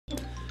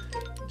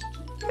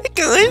Hey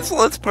guys,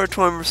 let's part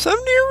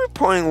 270 here,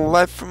 reporting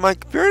live from my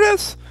computer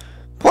desk.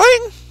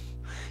 Playing?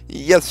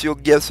 Yes, you'll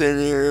guess it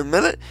in a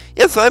minute.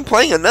 Yes, I'm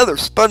playing another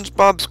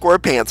SpongeBob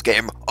SquarePants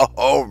game.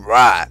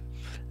 Alright.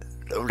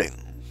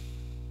 Loading.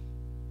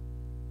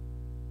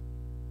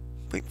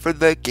 Wait for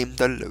the game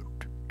to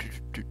load.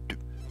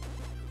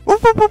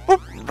 Whoop, whoop, whoop,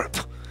 whoop.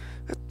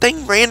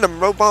 Thing random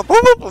robot.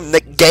 Whoop, whoop, whoop.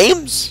 Nick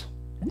games.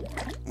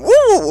 Woo,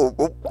 woo,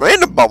 woo.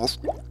 Random bubbles.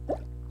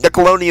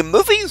 Nickelodeon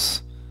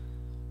movies.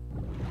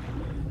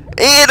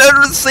 And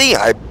under the sea,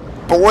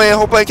 boy, I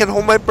hope I can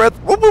hold my breath.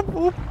 Whoop, whoop,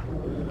 whoop.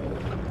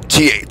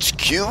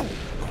 THQ.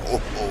 Oh,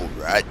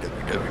 alright,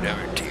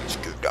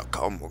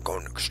 www.thhq.com. We're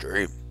going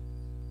extreme.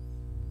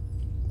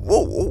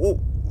 Whoa, whoa, whoa,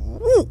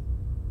 whoa.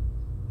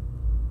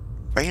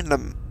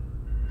 Random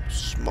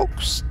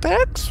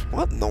smokestacks?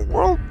 What in the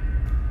world?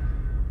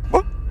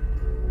 What?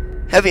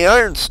 Heavy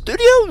Iron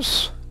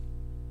Studios?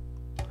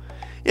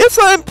 Yes,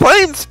 I'm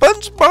playing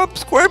SpongeBob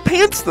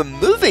SquarePants, the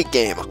movie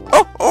game.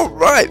 Oh,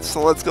 alright,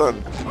 so let's go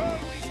and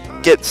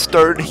get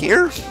started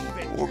here.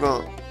 We're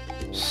gonna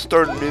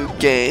start a new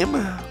game.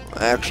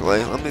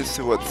 Actually, let me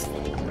see what's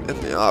in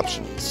the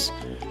options.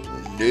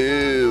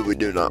 No, we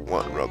do not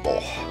want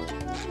Rebel.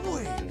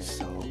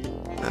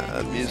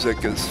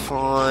 Music is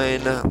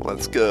fine.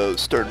 Let's go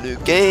start a new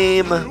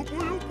game.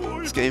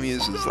 This game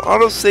uses the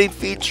autosave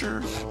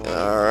feature.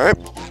 Alright,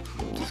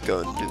 just go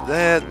and do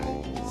that.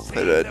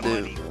 Put a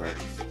new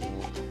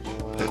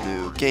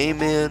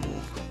game in.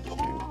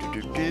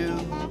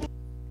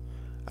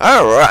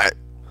 Alright.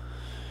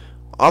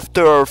 Off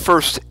to our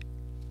first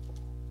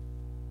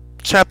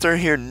chapter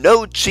here,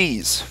 no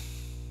cheese.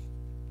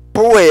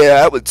 Boy,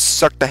 that would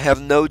suck to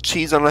have no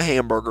cheese on a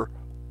hamburger.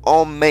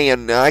 Oh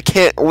man, I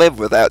can't live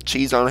without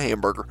cheese on a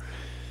hamburger.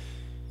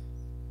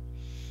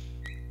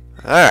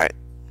 Alright.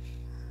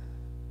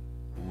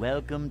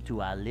 Welcome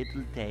to our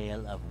little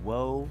tale of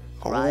woe,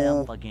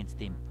 triumph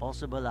against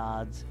impossible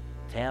odds,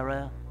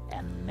 terror,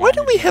 and why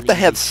do we have to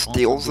have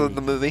stills in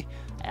the movie?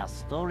 Our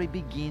story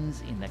begins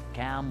in the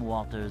calm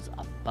waters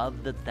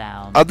above the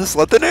town. I'll just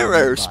let the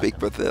narrator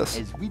speak with this.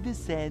 As we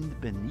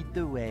descend beneath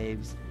the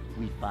waves,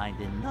 we find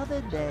another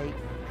day.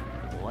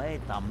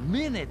 Wait a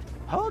minute!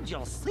 Hold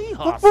your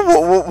seahorse! Whoa, whoa,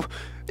 whoa.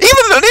 Even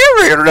the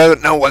narrator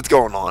doesn't know what's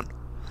going on.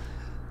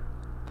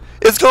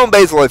 It's going to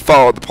basically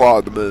follow the plot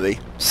of the movie,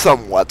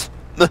 somewhat.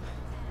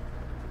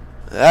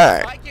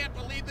 Alright. I can't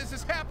believe this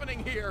is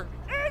happening here.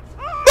 It's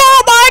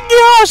Oh my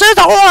gosh,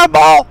 it's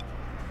horrible!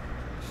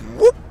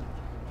 Whoop.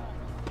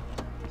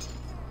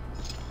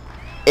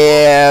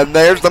 And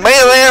there's the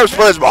man there,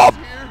 SpongeBob.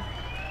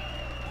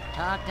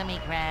 Talk to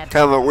me, Crab.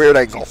 Kind of a weird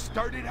angle. It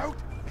started out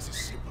as a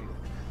simple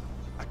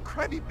a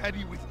Krabby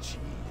Patty with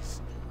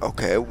cheese.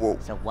 Okay, well,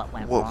 So what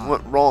went what wrong?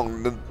 went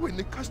wrong? When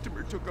the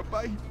customer took a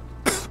bite,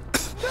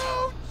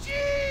 no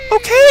cheese.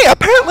 Okay,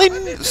 apparently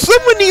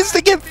someone needs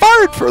to get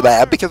fired for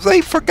that because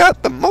they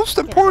forgot the most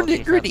important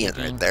ingredient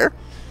right there.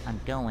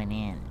 I'm going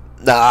in.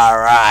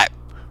 Alright,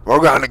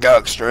 we're gonna go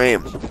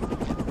extreme.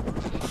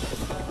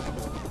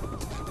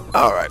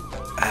 Alright,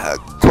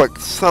 quick,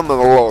 some of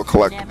the little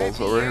collectibles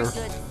over here.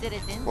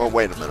 Well,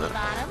 wait a minute.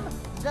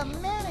 The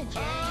manager is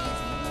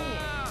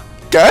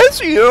here.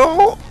 Guys, you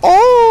know,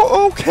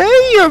 oh, okay,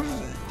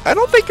 I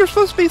don't think you're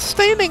supposed to be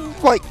standing,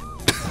 like,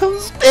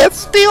 as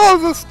still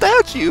as a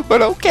statue,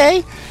 but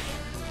okay.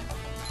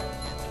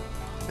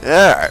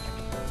 Alright.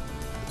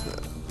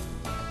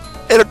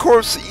 And of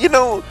course, you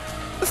know,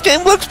 this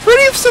game looks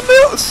pretty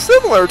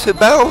similar to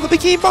Battle of the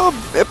Bikini Bomb.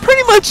 It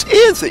pretty much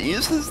is. It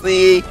uses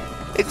the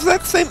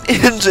exact same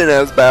engine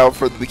as Battle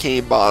for the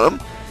Bikini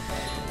Bottom,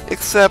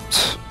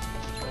 except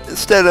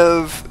instead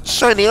of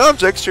shiny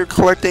objects, you're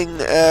collecting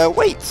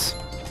weights.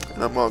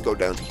 And I'm gonna go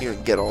down here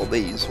and get all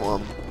these while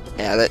I'm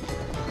at it.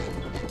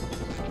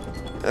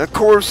 And of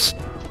course,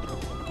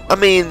 I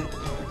mean,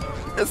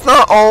 it's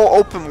not all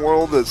open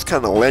world. It's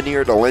kind of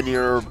linear to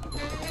linear.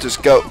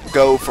 Just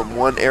go from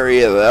one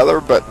area to the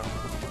other, but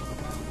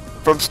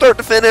from start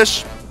to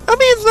finish, I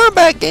mean, it's not a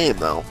bad game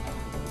though.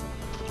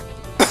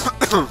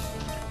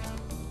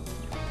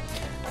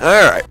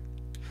 Alright.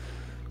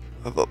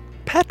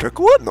 Patrick,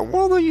 what in the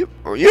world are you?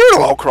 Oh, you're a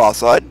little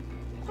cross-eyed.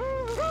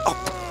 Oh,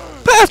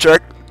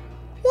 Patrick,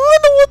 why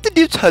in the world did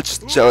you touch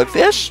the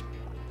jellyfish?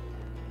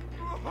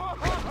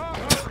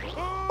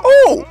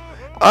 Oh,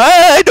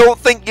 I don't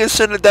think you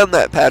should have done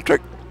that,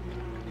 Patrick.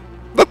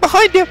 Look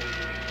behind you.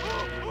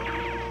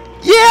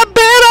 Yeah,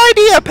 bad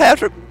idea,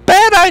 Patrick.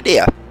 Bad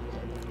idea.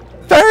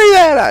 Very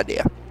bad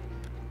idea.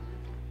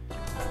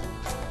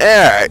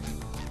 Alright.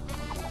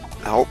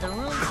 Oh.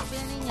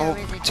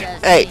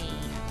 Hey.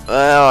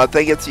 Well, I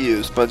think it's you,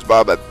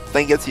 SpongeBob. I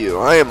think it's you.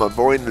 I am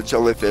avoiding the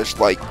jellyfish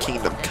like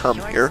Kingdom Come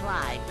here.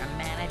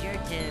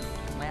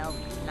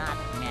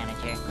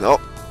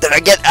 Nope.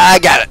 I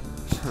got it.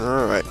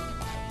 Alright.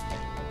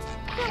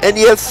 And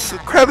yes,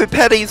 Krabby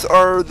Patties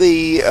are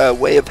the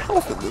way of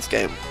health in this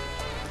game.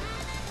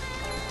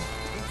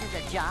 This is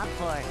a job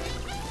for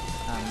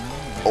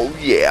Oh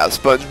yeah,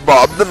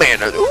 SpongeBob the man.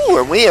 Ooh,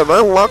 and we have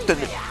unlocked a...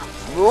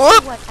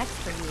 Whoop! What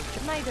extra moves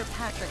that neither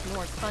Patrick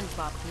nor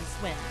SpongeBob can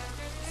swim.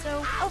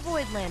 so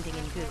avoid landing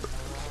in goo.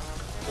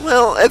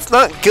 Well, it's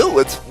not goo,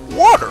 it's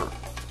water.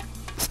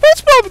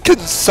 SpongeBob can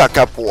suck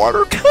up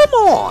water, come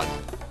on!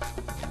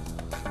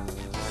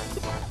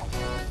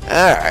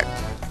 Alright.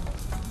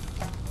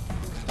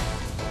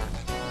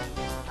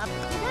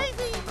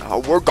 Oh,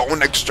 we're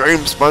going extreme,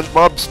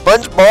 SpongeBob.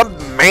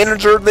 SpongeBob,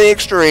 manager of the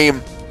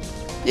extreme.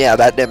 Yeah,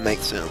 that didn't make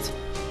sense.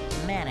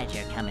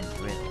 Manager coming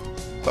through.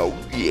 Oh,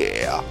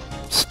 yeah.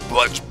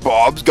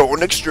 SpongeBob's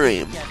going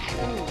extreme. Just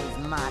who's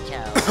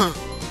macho?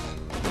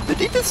 Did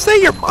he just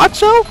say you're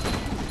macho?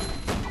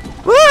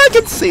 Well, I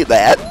can see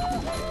that.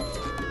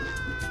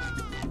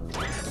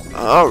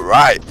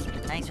 Alright.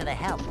 Thanks for the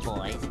help,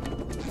 boys.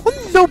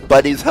 Well,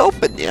 nobody's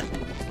helping you.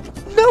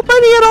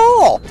 Nobody at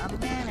all. A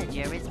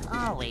manager is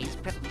always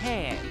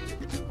prepared.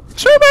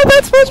 Sure about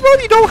that,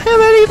 SpongeBob? You don't have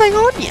anything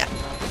on you.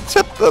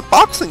 Except the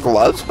boxing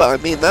gloves, but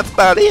I mean, that's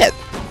about it.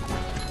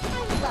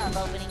 I love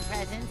opening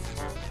presents.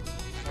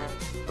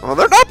 Well,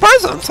 they're not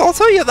presents, I'll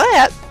tell you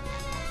that.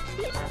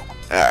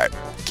 Alright,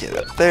 get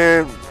up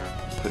there.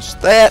 Push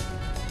that.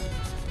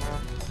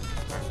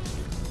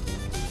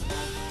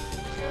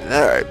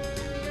 Alright.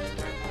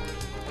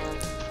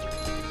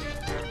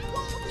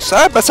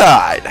 Side by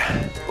side.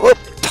 Whoop.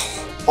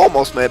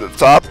 Almost made it to the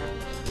top.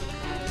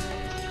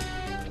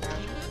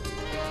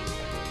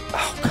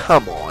 Oh,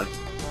 come on.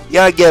 You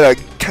gotta get a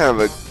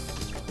kind of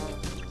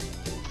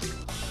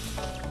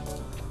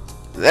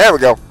a... There we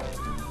go.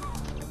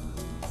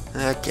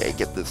 Okay,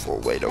 get this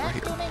little weight over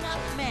here.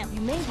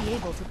 You may be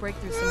able to break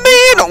through some... Man,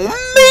 oh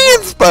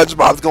man,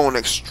 SpongeBob's going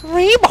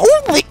extreme.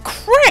 Holy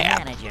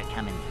crap. Manager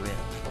coming through.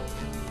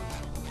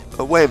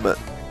 Oh, wait a minute.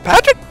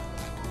 Patrick?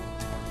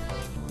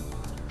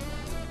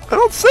 I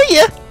don't see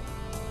you.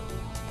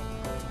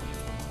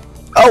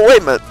 Oh,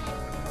 wait a minute.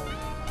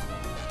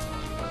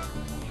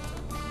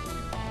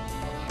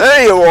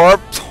 There you are.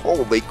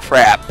 Holy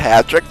crap,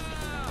 Patrick.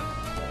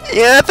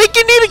 Yeah, I think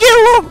you need to get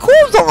a little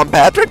clothes on,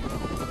 Patrick.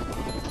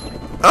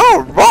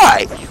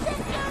 Alright.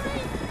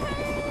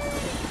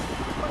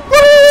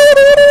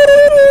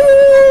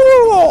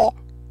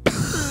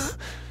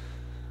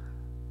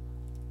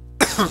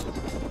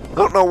 I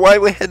don't know why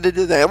we had to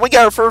do that. And we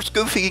got our first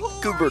Goofy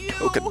Goober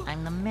token.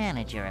 I'm the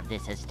manager of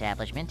this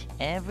establishment.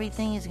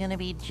 Everything is gonna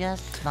be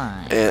just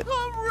fine. And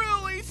I'm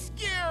really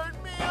scared,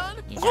 man.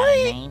 You got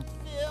a name?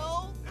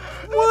 Phil.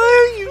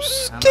 why are you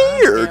Come on,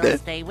 scared? Phil,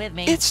 stay with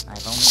me. It's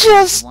I've only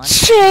just one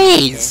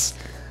cheese.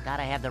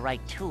 Gotta have the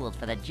right tools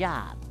for the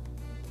job.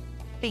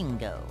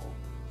 Bingo.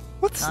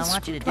 What's So I the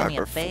want you to do me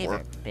a screwdriver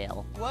favor,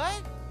 Phil.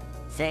 What?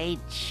 Say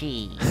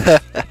cheese.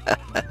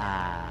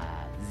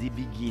 The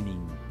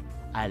beginning.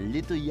 A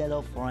little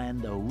yellow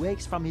friend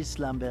awakes from his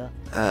slumber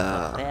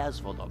and prepares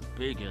for the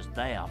biggest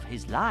day of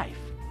his life.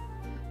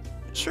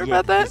 Sure Yet,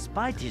 about that?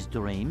 despite his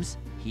dreams,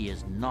 he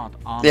is not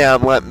on Yeah,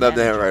 I'm letting the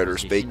manager narrator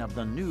position speak. of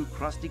the new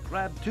Krusty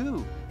Krab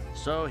too.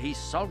 So he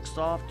sulks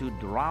off to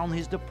drown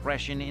his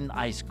depression in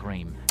ice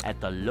cream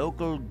at the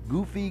local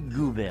Goofy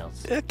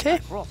Goobers. Okay.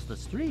 Across the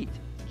street,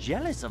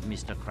 jealous of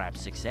Mr. Krab's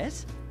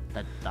success,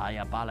 the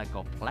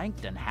diabolical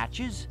Plankton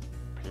hatches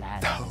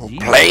Plan Z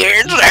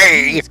Plan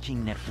Z! seize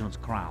King Neptune's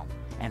crown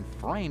and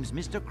frames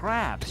Mr.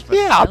 Krabs for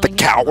Yeah, the selling it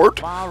to coward.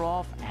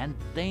 far-off and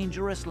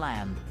dangerous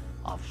land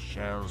of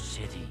Shell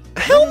City.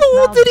 How in Let us the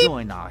world now did he-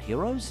 join our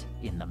heroes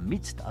in the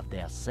midst of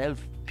their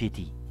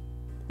self-pity.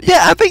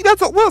 Yeah, I think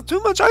that's a little too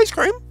much ice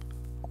cream.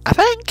 I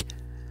think.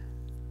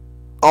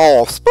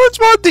 Oh,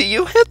 SpongeBob, do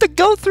you have to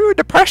go through a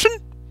depression?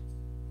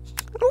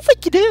 I don't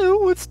think you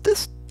do. It's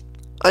just...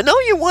 I know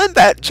you won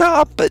that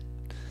job, but...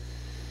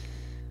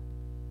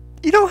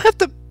 You don't have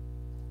to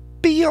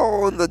be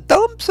all in the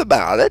dumps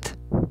about it.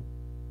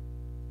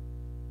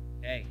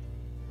 Hey.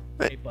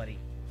 Hey. Hey, buddy.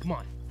 Come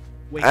on.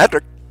 Wake up.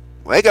 Patrick,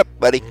 wake up,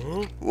 buddy.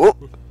 Whoop.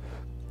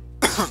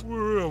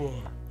 Where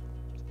am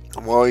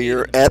I? Well,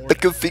 you're at the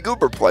Goofy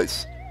Goober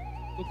place.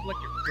 Look like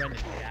your friend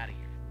and get out of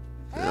here.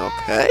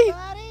 Okay. Hey,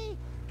 buddy,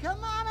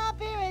 come on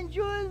up here and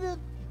join the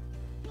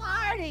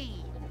party.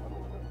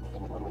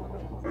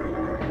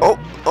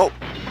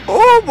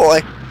 Oh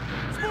boy.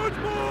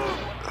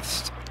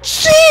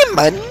 Gee,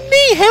 my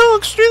knee, how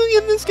extreme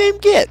can this game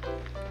get?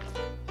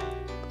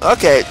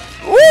 Okay.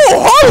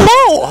 Oh,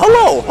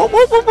 hello.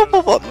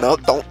 Whoa. No,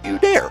 don't you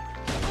dare.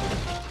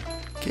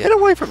 Get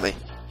away from me.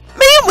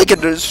 Man, we can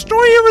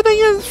destroy everything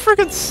in this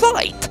freaking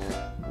sight.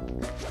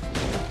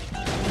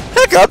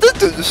 Heck, I'll just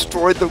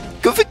destroy the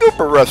Goofy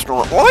Goober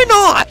restaurant. Why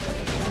not?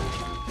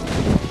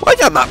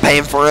 Like, I'm not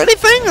paying for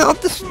anything. I'll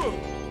just...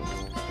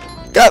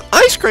 Got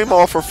ice cream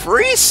all for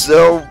free,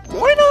 so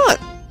why not?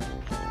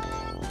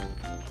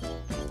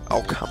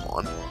 Oh, come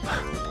on.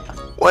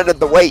 Wanted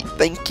the wait,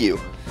 thank you.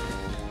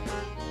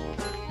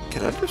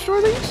 Can I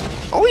destroy these?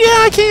 Oh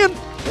yeah, I can!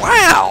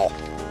 Wow!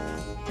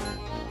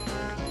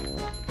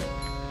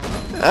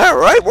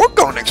 Alright, we're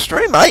going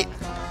extreme, mate.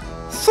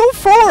 So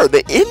far,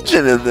 the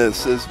engine in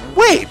this is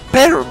way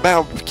better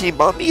about Bikini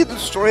Bomb. You can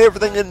destroy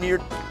everything in your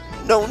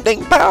known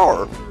dang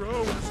power.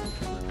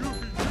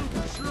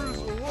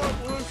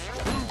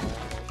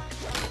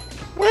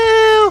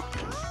 Well,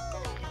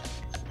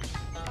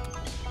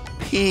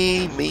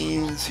 P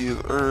means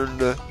you've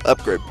earned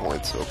upgrade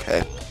points.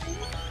 Okay.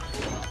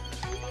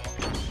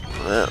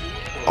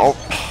 Oh,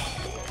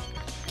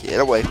 get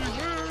away.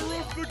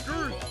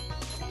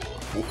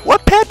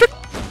 What, Patrick?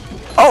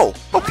 Oh,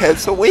 okay.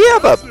 So we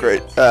have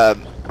upgrade.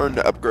 Earned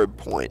an upgrade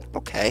point.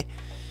 Okay.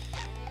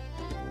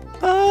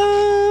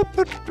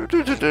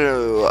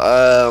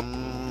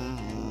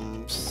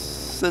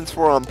 Since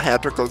we're on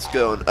Patrick, let's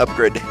go and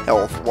upgrade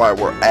health while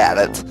we're at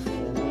it.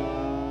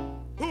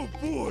 Oh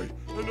boy,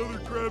 another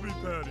Krabby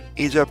Patty.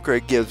 Each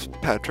upgrade gives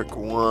Patrick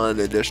 1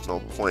 additional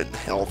point in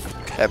health.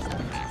 Okay.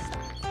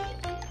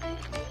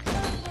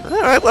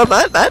 Alright, well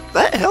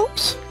that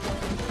helps.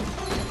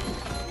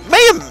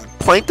 Man,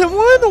 Plankton,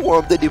 why in the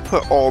world did you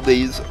put all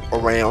these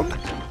around?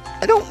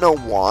 I don't know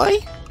why.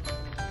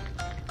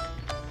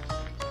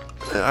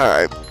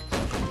 Alright.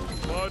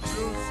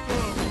 Macho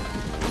stuff.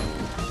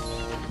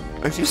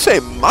 If you say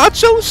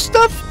macho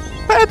stuff,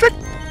 Patrick?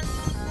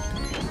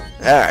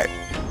 Alright.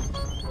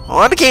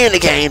 On the candy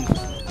cane.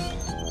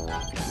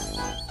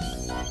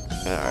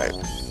 Alright.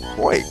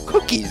 Boy,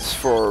 cookies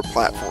for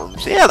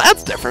platforms. Yeah,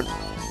 that's different.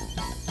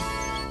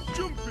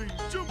 Jumping,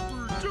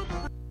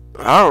 jumper.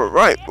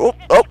 Alright. Oh,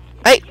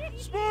 hey.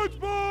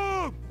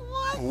 SpongeBob!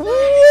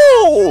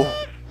 Whoa!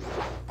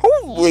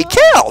 Holy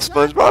cow,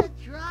 SpongeBob.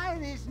 Try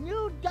this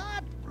new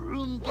dot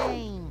room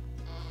game.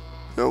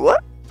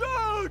 What?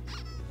 Doug!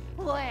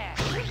 Where?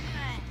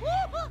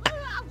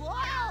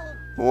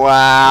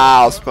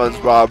 Wow,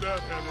 SpongeBob. That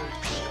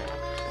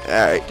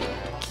headache. Alright.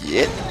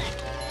 Get.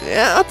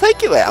 Yeah, I'll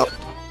take you out.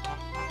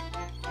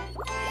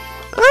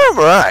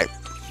 Alright.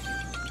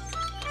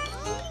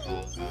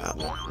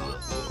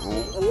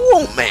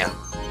 Whoa, man.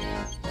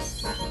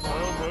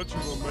 How much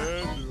of a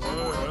man do I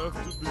have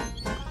to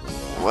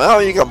be?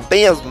 Well, you can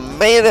be as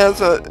man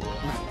as a...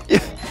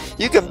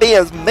 You can be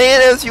as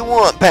man as you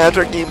want,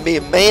 Patrick. You can be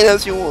as man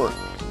as you want.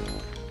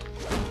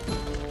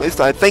 At least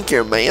I think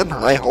you're a man.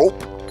 I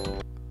hope.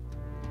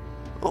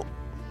 Oh.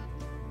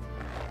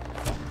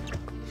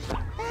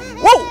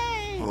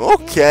 Whoa!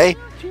 Okay.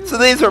 So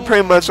these are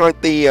pretty much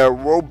like the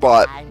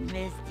robot I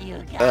missed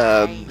you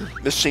guys.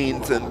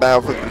 machines in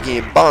Battle for the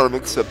Bikini Bottom,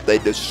 except they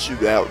just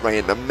shoot out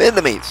random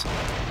enemies.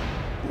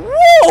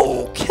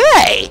 Whoa!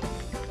 Okay!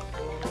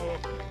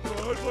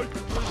 I'd like to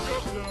wake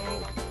up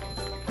now.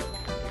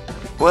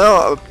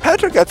 Well,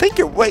 Patrick, I think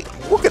you're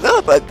woken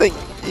up. I think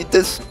you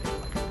just...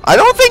 I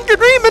don't think you're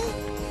dreaming.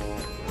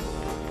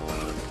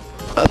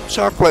 A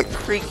Chocolate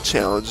Creek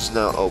challenge is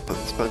now open.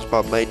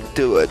 SpongeBob may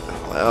do it.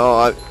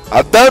 Well,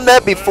 I've done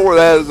that before.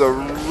 That is a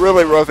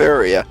really rough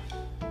area.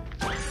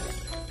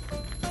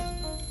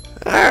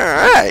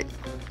 Alright.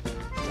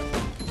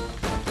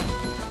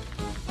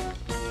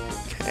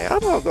 Okay, I'm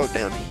gonna go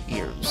down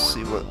here and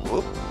see what...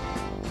 Whoop.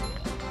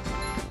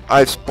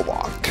 Ice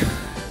block.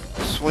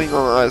 Swing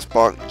on the ice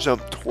block,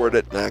 jump toward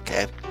it.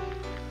 Okay.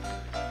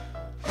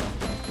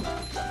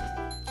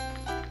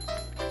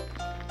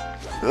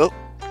 Oh,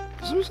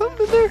 is there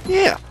something in there?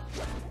 Yeah.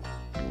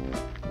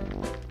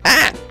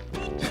 Ah!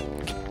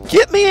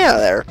 Get me out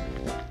of there.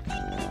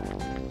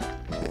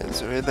 Is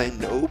there anything?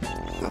 Nope.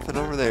 Nothing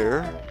over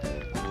there.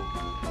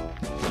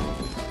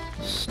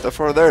 Stuff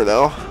over there,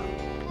 though.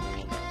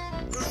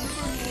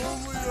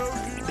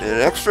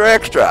 And extra.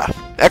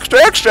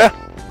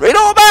 Read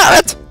all about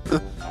it!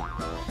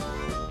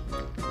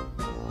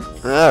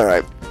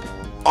 Alright.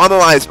 On the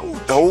lines.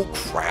 Oh,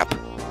 crap.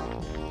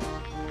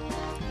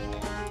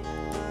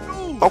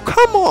 Oh,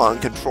 come on,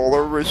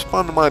 controller.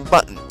 Respond to my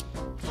button.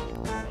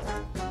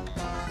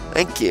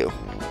 Thank you.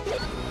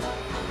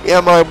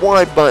 Yeah, my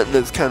Y button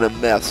is kind of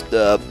messed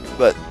up,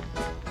 but...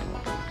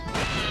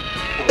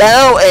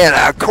 Now, and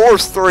of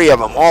course 3 of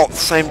them all at the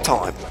same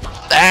time.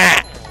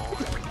 Ah!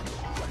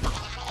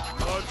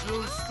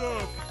 Macho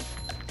stuff.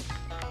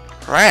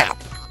 Crap.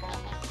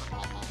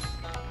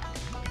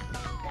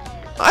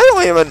 I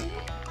don't even...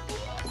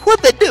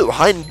 What'd they do?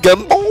 Hide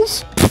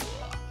gumballs?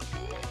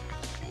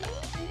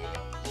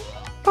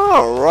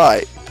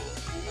 Alright.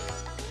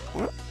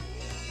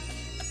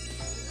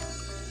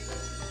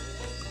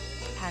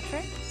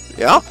 Patrick,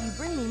 Yeah? if you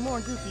bring me more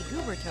Goofy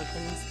Goober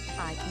tokens,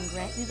 I can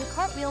grant you the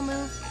cartwheel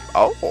move.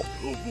 Oh. Oh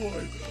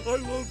boy, I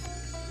love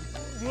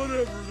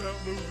whatever that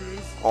move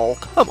is. Oh,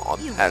 come on,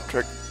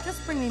 Patrick.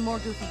 Just bring me more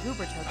Goofy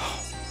Goober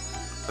tokens.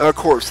 Of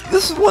course,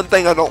 this is one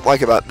thing I don't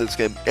like about this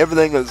game.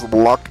 Everything is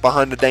locked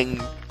behind a dang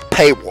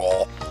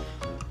paywall.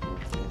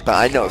 But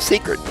I know a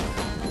secret.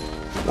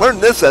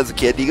 Learned this as a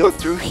kid. You go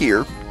through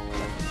here.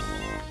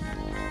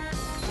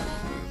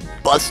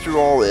 Bust through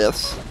all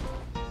this.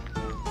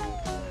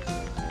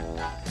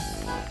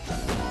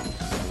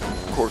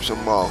 Of course,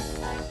 I'm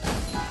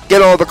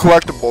get all the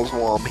collectibles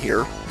while I'm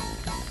here.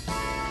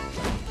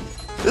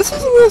 This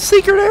is a little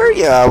secret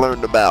area I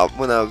learned about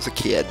when I was a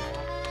kid.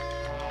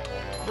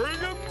 Bring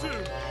him to.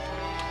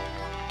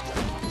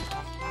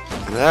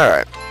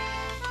 Alright.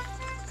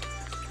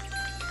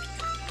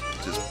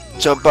 Just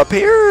jump up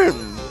here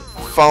and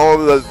follow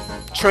the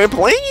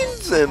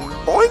trampolines and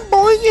boing,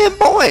 boing, and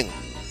boing.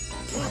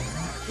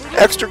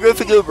 Extra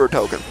Goofy Goober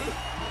token.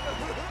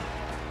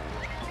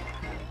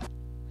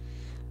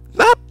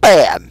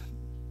 bad.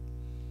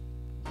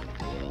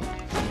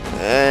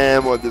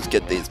 And we'll just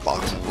get these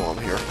boxes while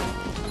I'm here.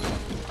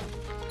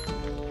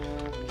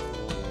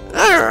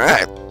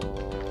 Alright.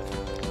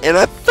 And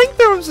I think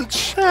there was a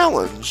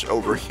challenge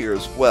over here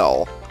as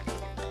well,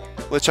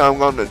 which I'm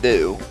going to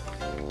do.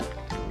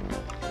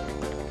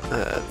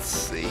 Let's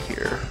see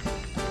here.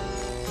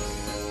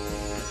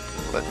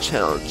 What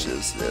challenge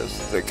is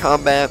this? Is it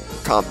combat?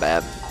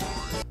 Combat.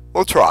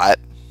 We'll try it.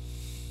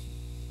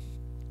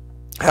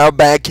 How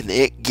bad can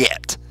it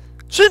get?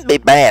 Shouldn't be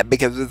bad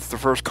because it's the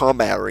first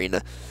combat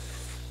arena.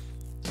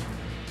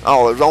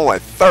 Oh, there's only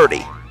 30.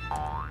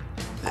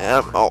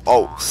 Yeah,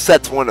 oh,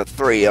 sets 1 of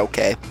 3,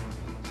 okay.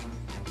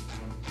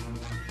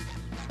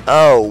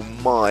 Oh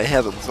my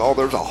heavens, oh,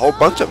 there's a whole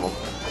bunch of them.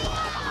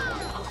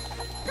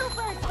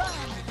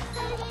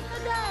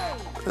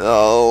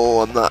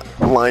 Oh, I'm not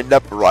lined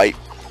up right.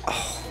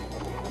 Oh,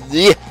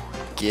 yeah,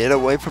 get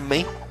away from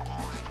me.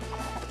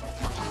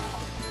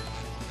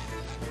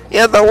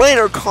 Yeah, the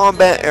later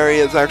combat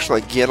areas actually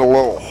get a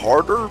little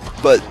harder,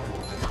 but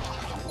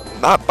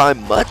not by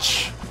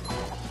much.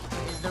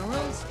 Is the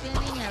room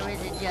spinning or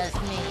is it just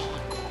me?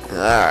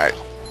 Alright.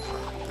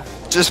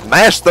 Just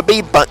mash the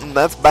B button,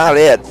 that's about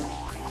it.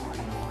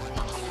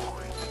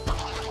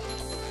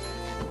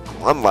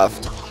 One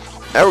left.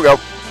 There we go.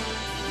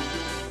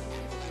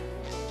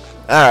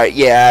 Alright,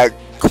 yeah, it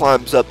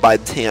climbs up by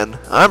 10.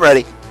 I'm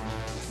ready.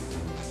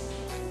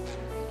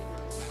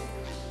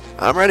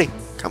 I'm ready.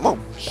 Come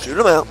on, shoot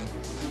him out.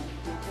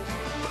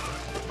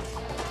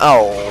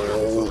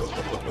 Oh.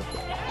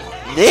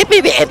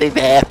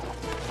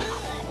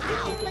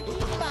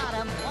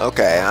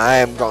 Okay, I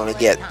am gonna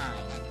get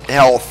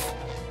health.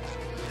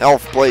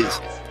 Health, please.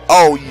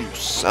 Oh, you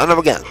son of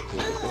a gun.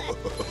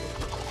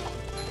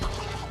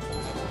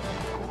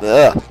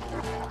 Ugh.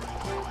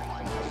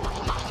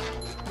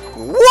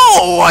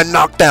 Whoa! I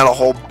knocked out a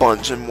whole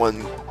bunch in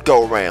one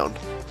go round.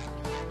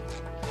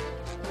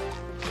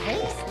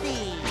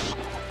 Tasty.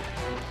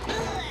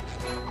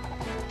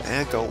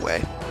 And go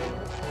away.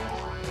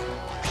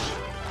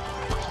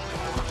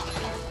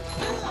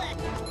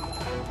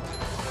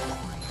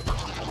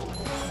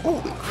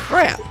 Holy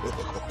crap.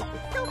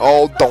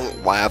 Oh,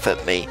 don't laugh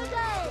at me.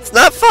 It's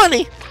not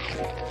funny.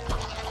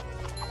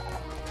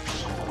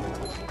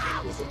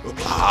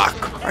 Ah,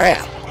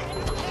 crap.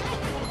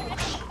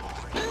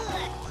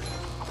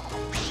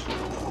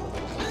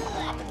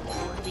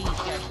 These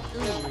just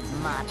ooze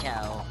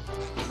macho.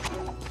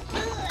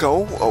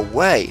 Go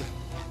away.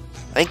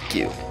 Thank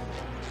you.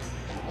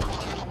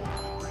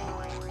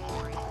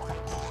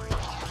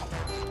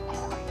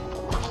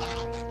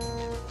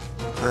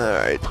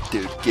 Alright,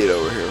 dude, get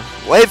over here.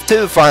 Wave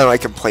 2 finally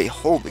complete.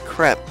 Holy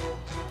crap.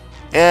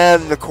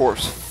 And, of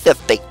course,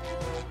 50.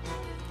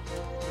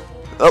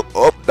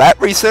 Oh, that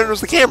recenters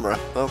the camera.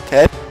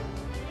 Okay.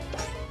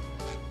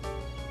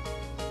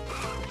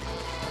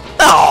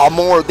 Oh,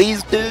 more of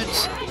these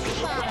dudes.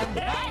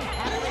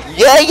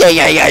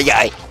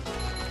 Yeah.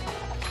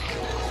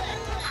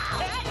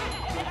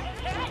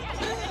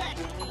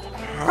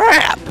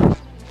 Crap.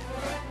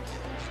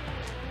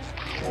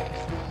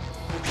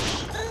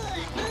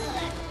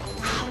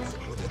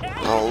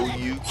 Oh,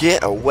 you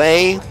get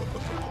away.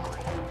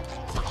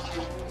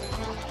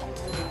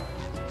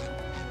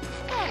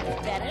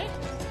 Better.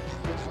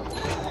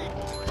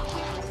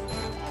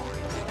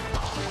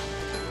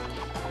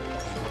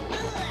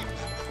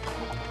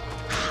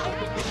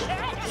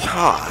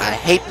 God, I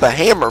hate the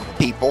hammer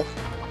people.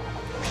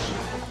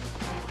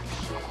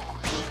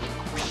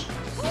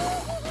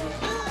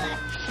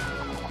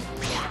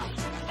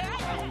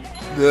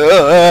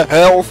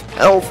 Health.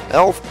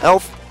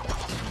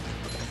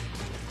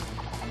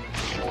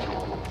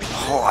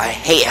 Oh, I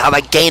hate how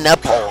they gain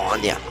up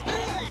on you.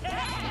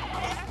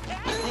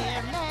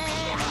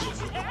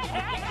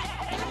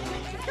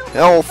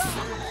 Health.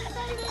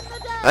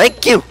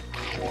 Thank you.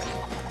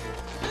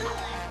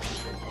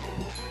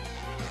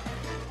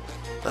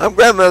 I'm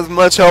grabbing as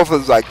much health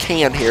as I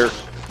can here.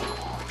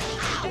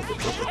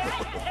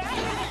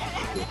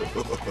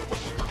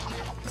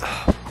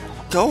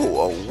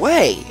 Go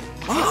away.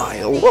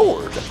 My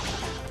lord.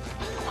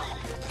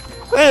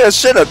 I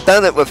should have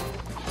done it with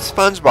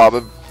SpongeBob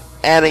and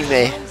adding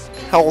the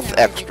health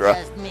extra.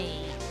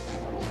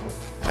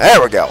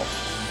 There we go.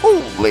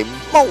 Holy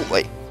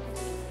moly.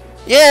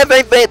 Yeah,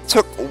 they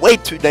took way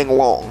too dang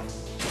long.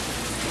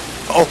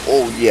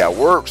 Oh yeah,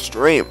 we're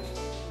extreme.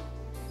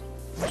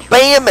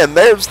 Bam, and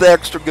there's the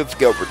extra Goofy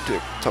Goober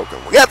token.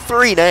 We got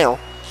 3 now.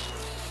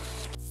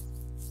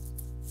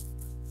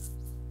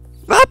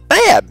 Not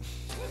bad.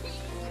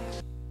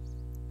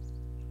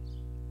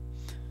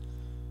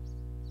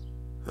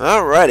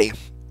 Alrighty.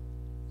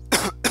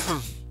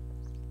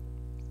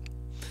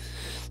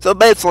 So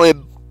basically,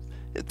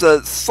 it's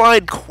a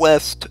side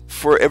quest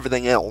for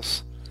everything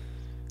else.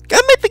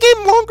 Gotta make the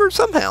game longer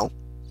somehow.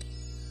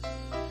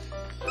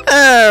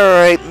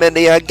 Alright,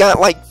 Mindy, I got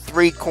like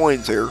 3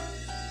 coins here.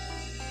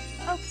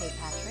 Okay,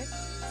 Patrick.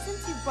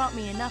 Since you brought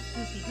me enough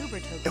Goofy Goober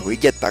tokens, And we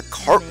get the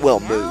cartwheel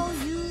now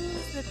move.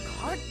 use the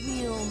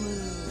cartwheel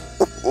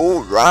move.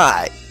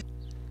 Alright.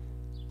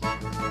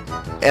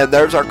 And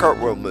there's our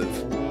cartwheel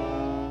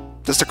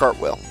move. Just a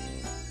cartwheel.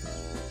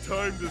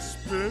 Time to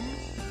spin?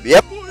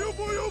 Yep. Boy, oh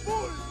boy, oh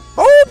boy!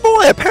 Oh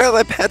boy,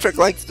 apparently Patrick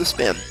likes to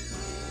spin.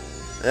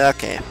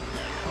 Okay.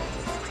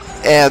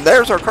 And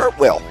there's our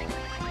cartwheel.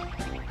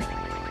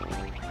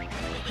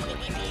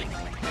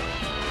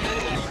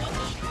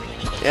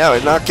 Yeah,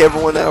 we knock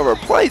everyone out of our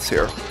place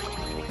here.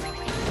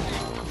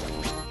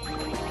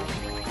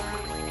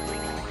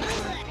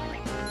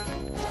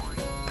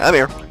 Come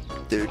here.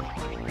 Dude.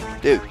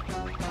 Dude.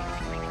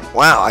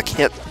 Wow, I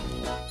can't...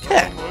 How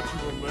Yeah. much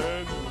of a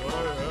man do I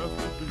have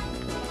to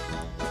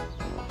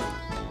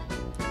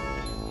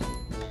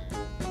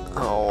be?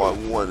 Oh, I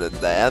wanted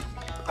that.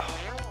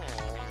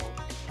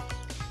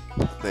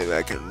 Maybe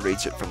I can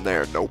reach it from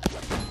there. Nope.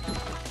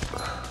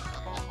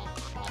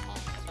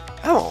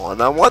 Come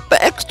on, I want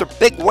the extra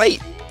big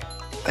weight.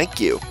 Thank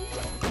you.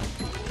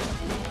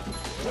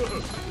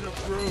 You're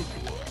broke.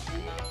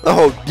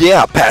 Oh,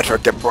 yeah,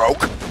 Patrick, it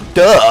broke.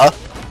 Duh.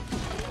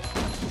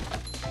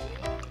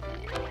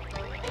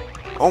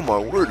 Oh my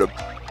word, a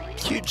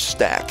huge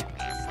stack.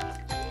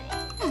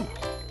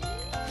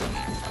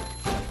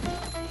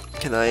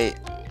 Can I...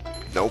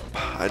 Nope,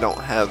 I don't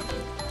have...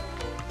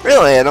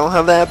 Really, I don't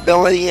have that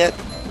ability yet?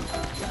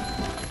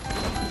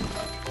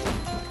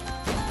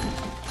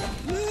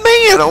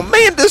 Man, oh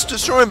man, this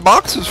destroying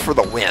boxes for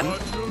the win.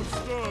 Watch your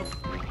stuff.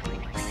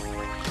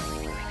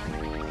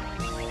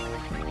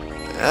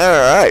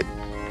 Alright.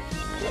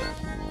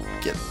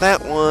 Get that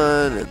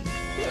one, and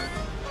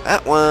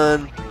that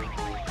one.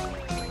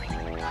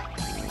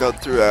 Go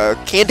through a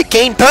candy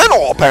cane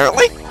tunnel,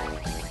 apparently.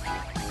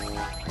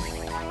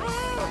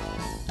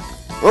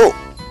 Oh,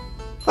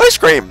 ice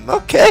cream,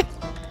 okay.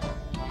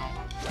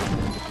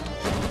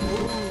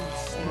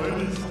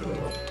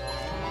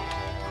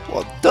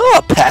 Well,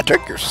 duh,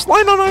 Patrick, you're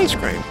sliding on ice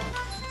cream.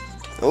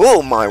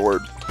 Oh, my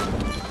word.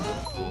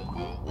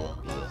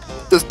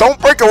 Just don't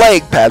break a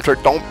leg,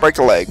 Patrick, don't break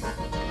a leg.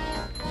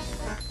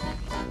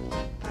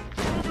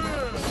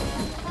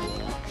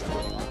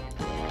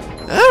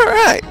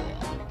 Alright.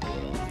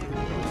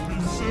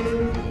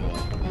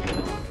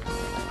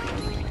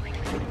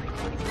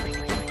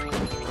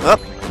 Up.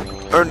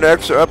 Earned an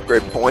extra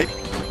upgrade point.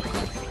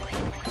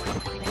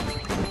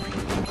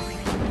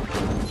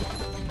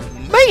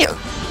 Man!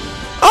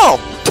 Oh!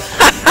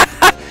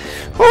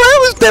 Well, that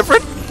was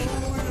different.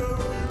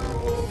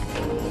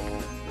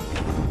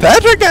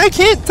 Patrick, I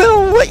can't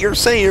tell what you're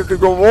saying. You're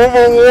going whoa,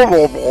 whoa,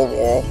 whoa, whoa,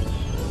 whoa, whoa.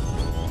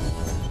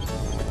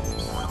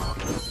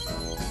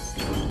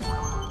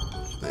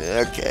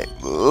 Okay.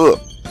 Ugh.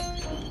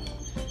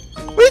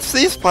 At least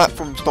these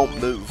platforms don't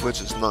move,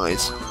 which is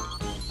nice.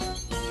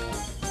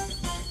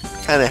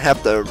 Kind of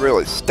have to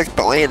really stick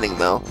the landing,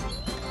 though.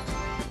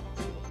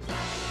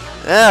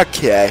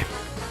 Okay.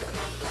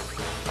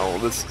 Oh,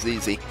 this is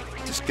easy.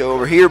 Just go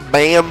over here,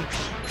 bam.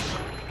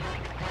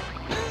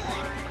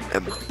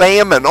 And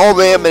bam, and all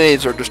the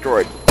enemies are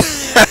destroyed.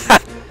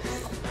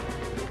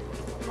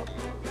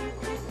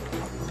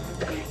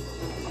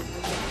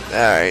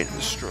 Alright,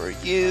 destroy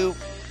you.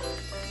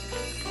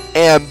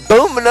 And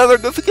boom, another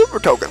Goofy Cooper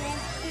token.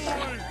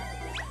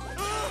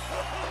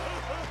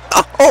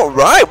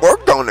 Alright,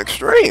 we're going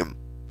extreme.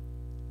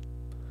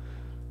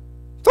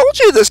 Told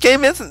you this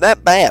game isn't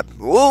that bad.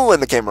 Whoa,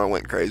 and the camera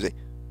went crazy.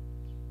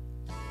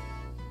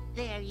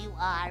 There you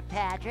are,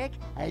 Patrick.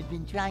 I've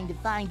been trying to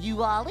find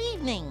you all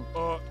evening.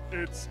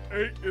 It's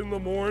 8 in the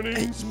morning,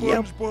 Yep.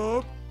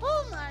 SpongeBob.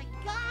 Oh my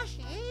gosh,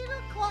 8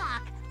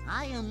 o'clock.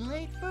 I am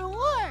late for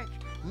work.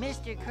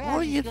 Mr. Well,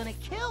 Krabs you- is gonna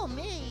kill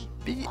me.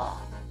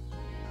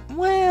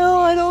 Well,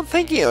 I don't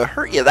think it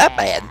hurt you that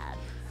bad.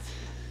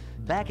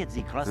 Back at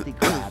the Krusty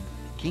Krab,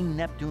 King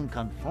Neptune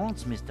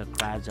confronts Mr.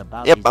 Krabs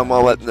about Yep, his I'm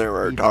gonna let the alleged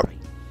narrator talk. thievery.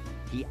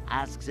 He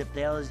asks if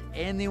there is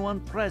anyone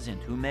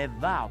present who may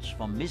vouch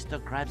for Mr.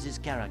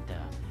 Krabs' character.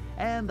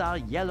 And our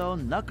yellow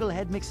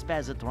knucklehead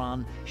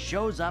McSpazatron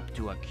shows up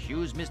to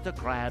accuse Mr.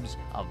 Krabs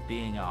of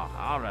being a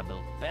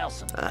horrible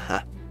person.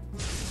 Uh-huh.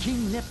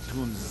 King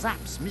Neptune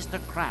zaps Mr.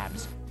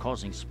 Krabs,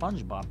 causing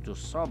SpongeBob to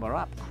sober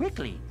up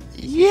quickly.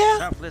 He Yeah.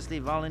 selflessly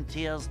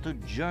volunteers to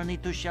journey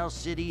to Shell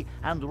City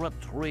and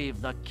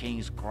retrieve the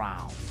king's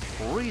crown.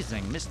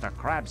 Freezing Mr.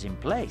 Krabs in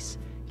place,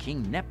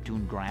 King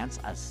Neptune grants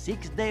a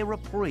 6-day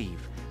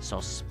reprieve so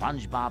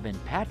SpongeBob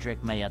and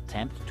Patrick may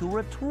attempt to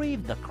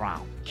retrieve the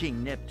crown.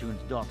 King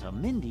Neptune's daughter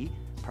Mindy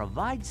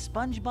provides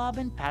SpongeBob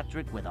and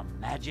Patrick with a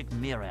magic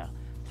mirror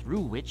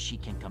through which she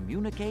can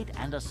communicate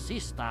and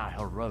assist our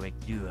heroic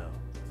duo.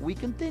 We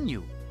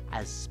continue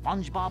as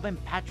SpongeBob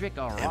and Patrick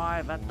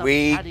arrive at the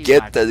We paddy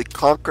get wagon. to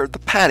conquer the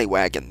paddy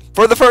wagon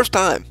for the first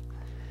time.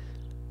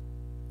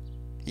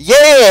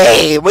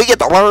 Yay! We get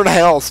to learn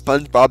how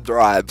SpongeBob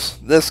drives.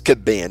 This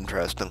could be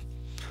interesting.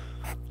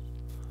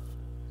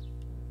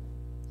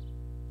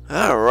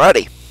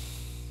 Alrighty.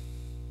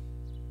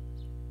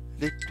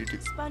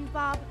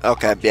 SpongeBob.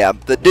 Okay, yeah,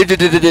 the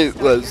do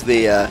was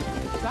the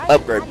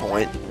upgrade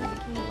point.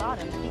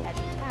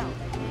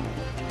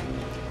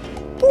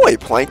 Boy,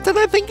 Plankton,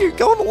 I think you're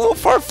going a little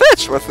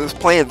far-fetched with this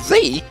Plan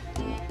Z.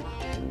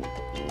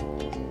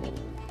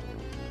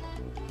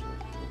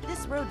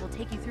 road will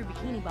take you through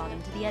Bikini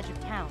Bottom to the edge of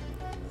town.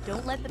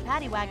 Don't let the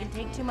paddy wagon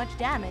take too much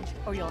damage,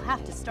 or you'll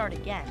have to start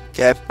again.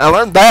 Okay, I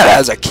learned that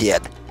as a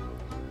kid.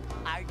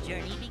 Our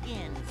journey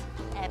begins.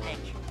 Epic,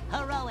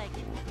 heroic,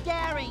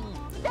 daring,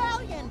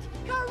 valiant,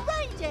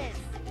 courageous.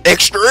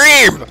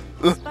 Extreme!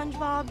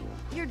 SpongeBob,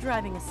 you're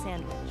driving a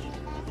sandwich.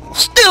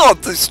 Still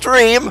it's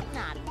extreme!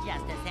 Not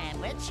just a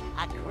sandwich,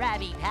 a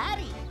Krabby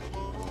Patty.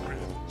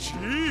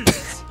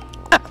 Cheese!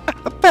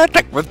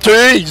 Patrick with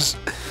cheese!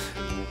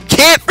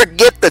 Can't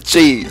forget the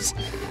cheese!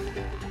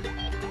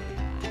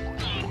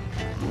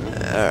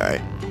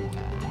 Alright.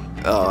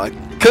 Oh, I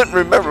couldn't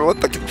remember what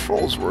the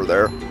controls were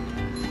there.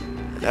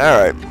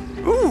 Alright.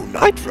 Ooh,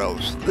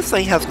 nitros. This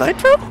thing has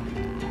nitro?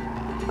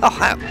 I'll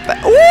have that.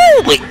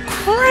 Holy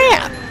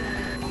crap!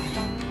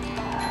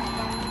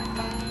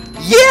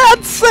 Yeah,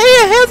 I'd say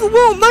it has a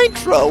little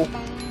nitro.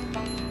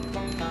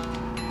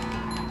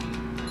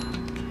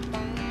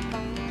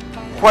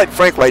 Quite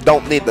frankly, I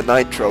don't need the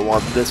nitro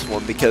on this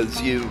one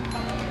because you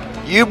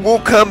will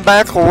come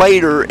back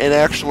later and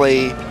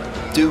actually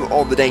do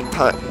all the dang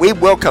time. We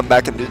will come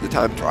back and do the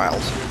time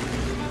trials.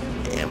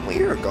 And we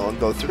are going to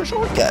go through a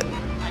shortcut. A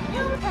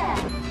new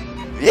path.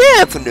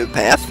 Yeah, it's a new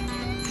path.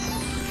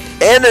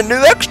 And a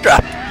new extra.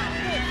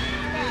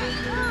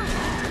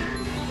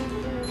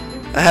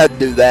 I had to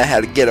do that. I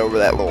had to get over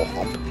that little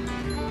hump.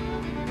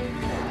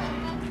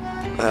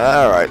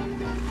 Alright.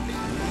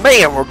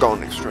 Man, we're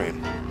going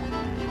extreme.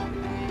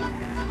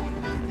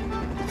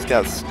 These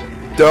guys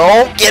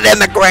don't get in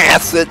the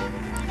grass.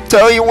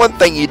 Tell you one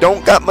thing, you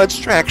don't got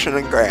much traction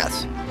in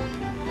grass.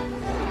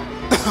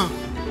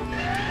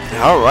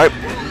 Alright.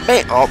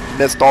 Man, oh,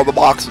 missed all the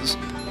boxes.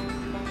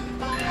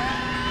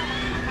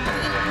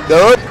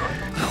 Good.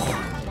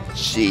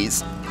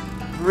 Jeez.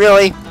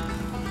 Really?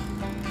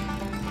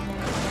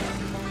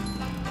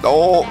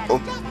 Oh.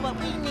 That's just what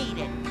we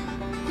needed.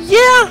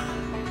 Yeah.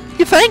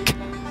 You think?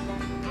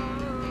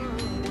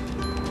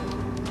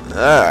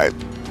 Alright.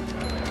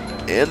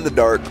 In the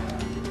dark.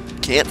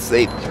 Can't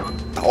see.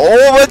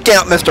 Oh, look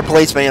out, Mr.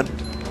 Policeman.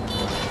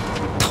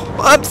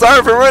 I'm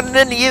sorry for running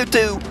into you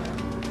two.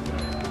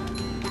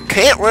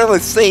 Can't really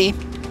see.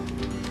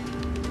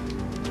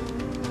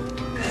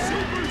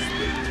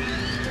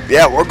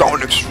 Yeah, we're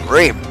going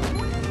extreme.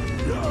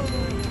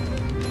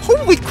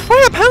 Holy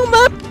crap, how did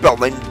that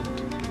building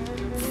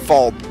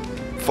fall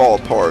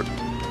apart?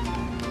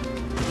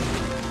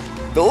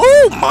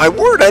 Oh my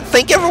word, I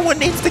think everyone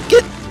needs to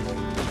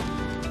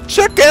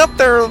check out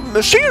their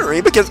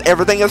machinery because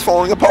everything is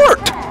falling apart.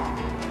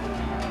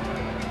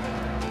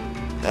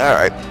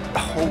 Alright.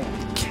 Holy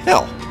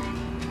cow.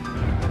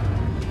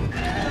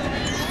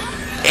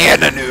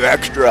 And a new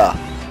extra.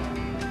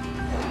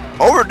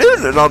 Oh, we're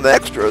doing it on the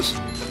extras.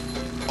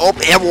 Oh,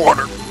 and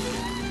water.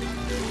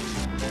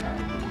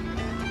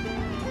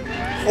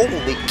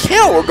 Holy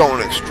cow, we're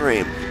going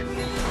extreme.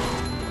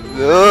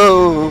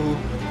 Oh.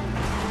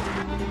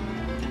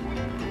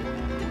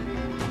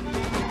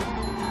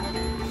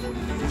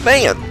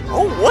 Man,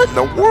 oh, what in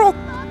the world?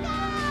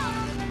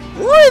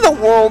 Why in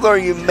the world are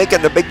you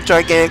making a big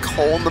gigantic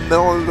hole in the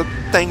middle of the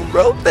dang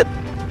road? That's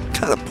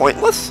kind of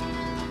pointless.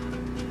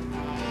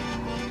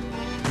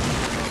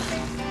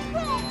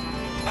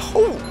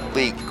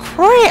 Holy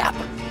crap!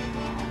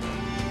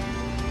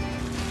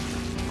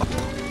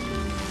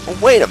 Oh,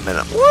 wait a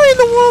minute. Why in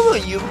the world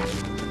are you...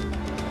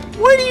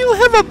 Why do you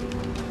have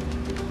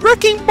a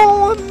wrecking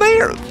ball in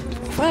there?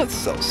 That's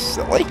so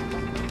silly.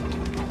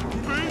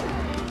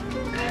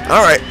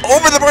 Alright,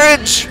 over the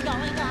bridge! Going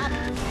up.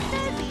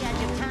 There's the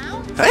edge of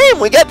town. Hey,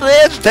 we got to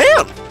the edge of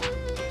town!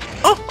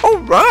 Oh,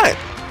 alright.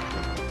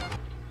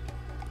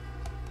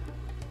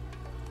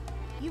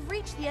 You've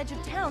reached the edge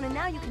of town, and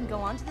now you can go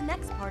on to the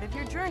next part of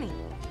your journey.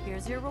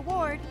 Here's your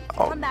reward.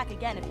 Oh. Come back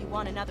again if you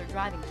want another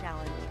driving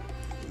challenge.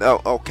 Oh,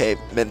 okay,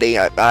 Mindy.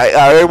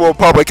 I will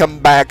probably come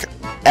back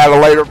at a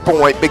later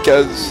point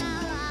because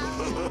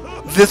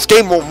this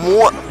game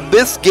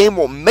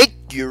will make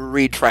you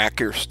retrack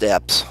your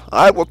steps.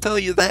 I will tell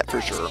you that for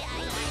sure.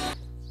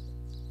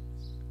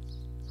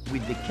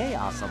 With the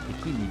chaos of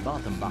Bikini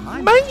Bottom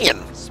behind Man! them,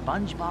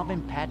 SpongeBob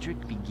and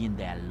Patrick begin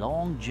their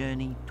long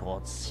journey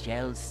towards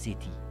Shell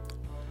City.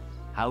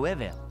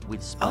 However, with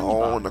SpongeBob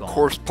Oh, and of gone,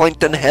 course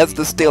Plankton has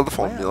to all steal the is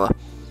well. formula.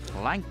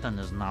 Plankton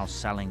is now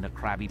selling the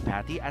Krabby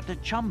Patty at the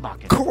Chum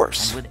Bucket. Of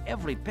course. And with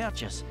every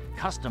purchase,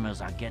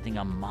 customers are getting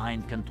a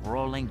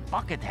mind-controlling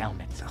bucket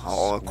helmet.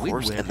 Oh, of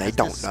course, Squidward and they has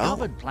don't know.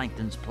 discovered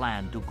Plankton's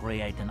plan to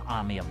create an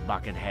army of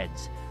bucket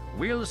heads.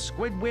 Will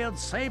Squidward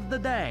save the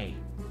day?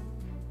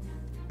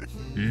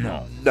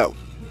 No. No.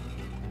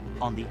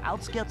 On the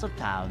outskirts of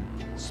town,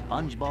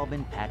 SpongeBob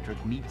and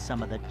Patrick meet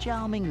some of the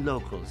charming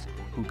locals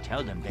who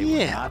tell them they will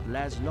Yeah. not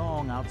last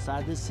long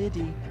outside the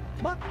city.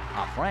 But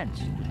our friends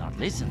do not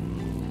listen.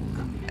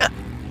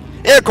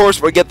 And of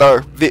course we get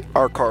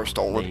our car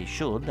stolen. They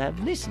should have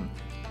listened.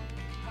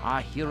 Our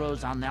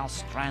heroes are now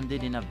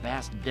stranded in a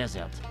vast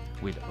desert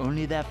with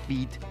only their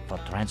feet for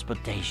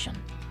transportation.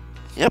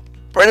 Yep,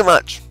 pretty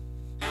much.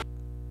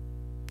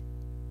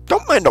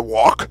 Don't mind a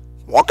walk.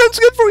 Walking's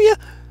good for you.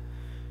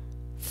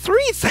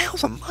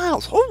 3,000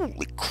 miles.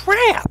 Holy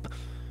crap.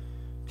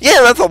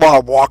 Yeah, that's a lot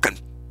of walking.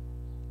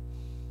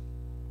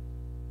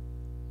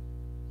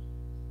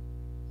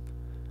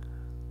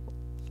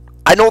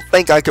 I don't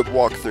think I could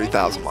walk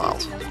 3,000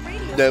 miles.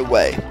 No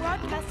way.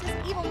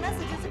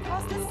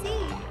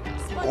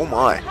 Oh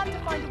my.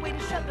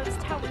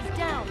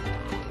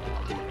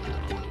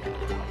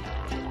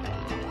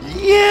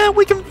 Yeah,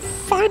 we can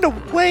find a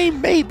way,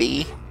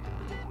 maybe.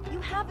 You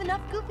have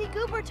enough Goofy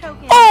Goober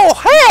tokens. Oh,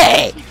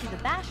 hey! Teach you the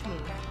bash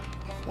move.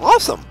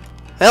 Awesome.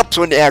 Helps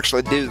when you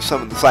actually do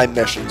some of the side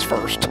missions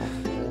first.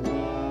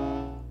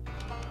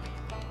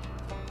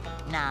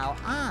 Now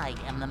I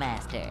am the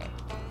master.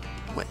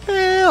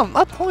 Well, I'm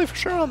not totally for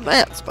sure on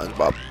that,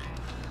 SpongeBob.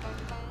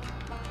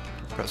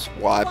 Press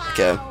Y,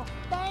 okay. Wow.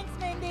 Thanks,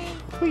 Mindy.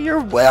 Oh, you're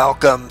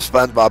welcome,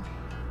 SpongeBob.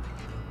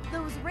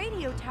 Those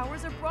radio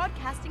towers are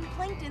broadcasting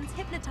Plankton's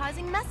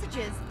hypnotizing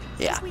messages.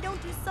 Yeah. If we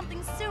don't do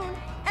something soon,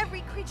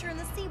 every creature in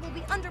the sea will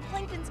be under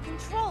Plankton's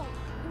control.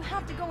 You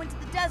have to go into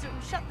the desert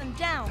and shut them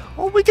down.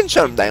 Well, we can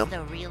shut them down.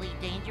 The really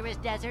dangerous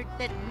desert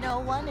that no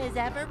one has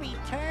ever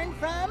returned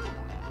from?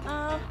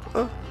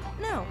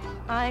 No.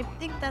 I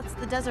think that's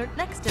the desert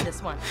next to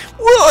this one.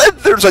 Well,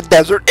 there's a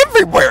desert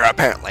everywhere,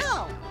 apparently.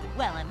 Oh,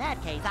 well, in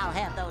that case, I'll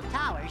have those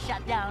towers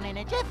shut down in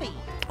a jiffy.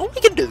 Well,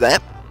 we can do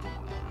that.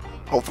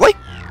 Hopefully.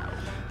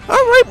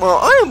 Alright, well,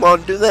 I am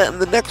on to do that in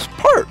the next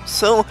part.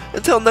 So,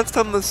 until next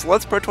time, this is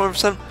Let's Play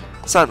 24/7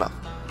 signing off.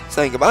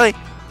 Saying goodbye.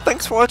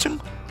 Thanks for watching.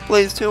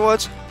 Please do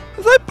watch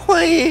as I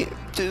play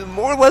to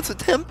more or less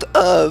attempt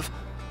of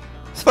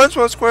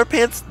SpongeBob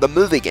SquarePants, the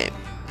movie game.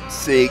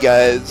 See you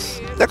guys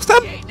next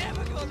time.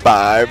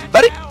 Bye,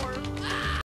 everybody.